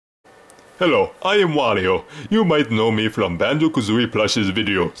Hello, I am Wario. You might know me from Banjo-Kazooie Plush's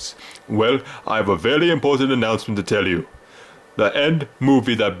videos. Well, I have a very important announcement to tell you. The end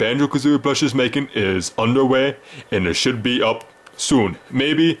movie that Banjo-Kazooie Plush is making is underway, and it should be up soon.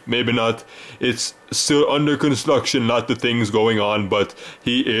 Maybe, maybe not. It's still under construction, lot of things going on, but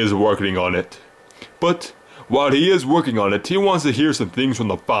he is working on it. But while he is working on it, he wants to hear some things from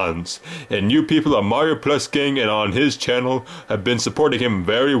the fans. And you people at Mario Plus Gang and on his channel have been supporting him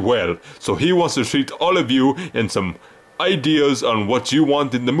very well. So he wants to treat all of you in some ideas on what you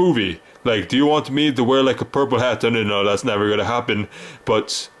want in the movie. Like, do you want me to wear like a purple hat? No, that's never gonna happen.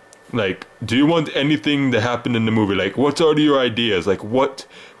 But, like, do you want anything to happen in the movie? Like, what are your ideas? Like, what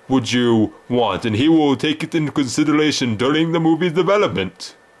would you want? And he will take it into consideration during the movie's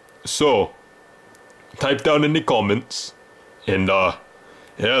development. So type down in the comments, and yeah,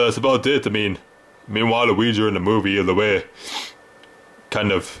 that's about it. I mean, Waluigi in the movie, either way,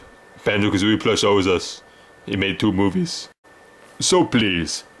 kind of Banjo-Kazooie Plush owes us. He made 2 movies. So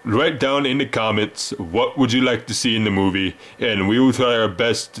please, write down in the comments what would you like to see in the movie, and we will try our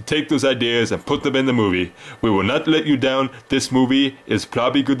best to take those ideas and put them in the movie. We will not let you down. This movie is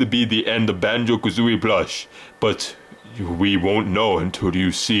probably going to be the end of Banjo-Kazooie Plush, but we won't know until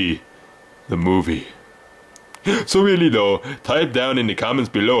you see the movie. So really though, type down in the comments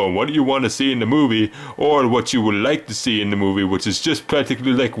below on what you want to see in the movie, or what you would like to see in the movie, which is just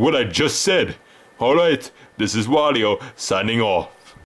practically like what I just said. Alright, this is Wario, signing off.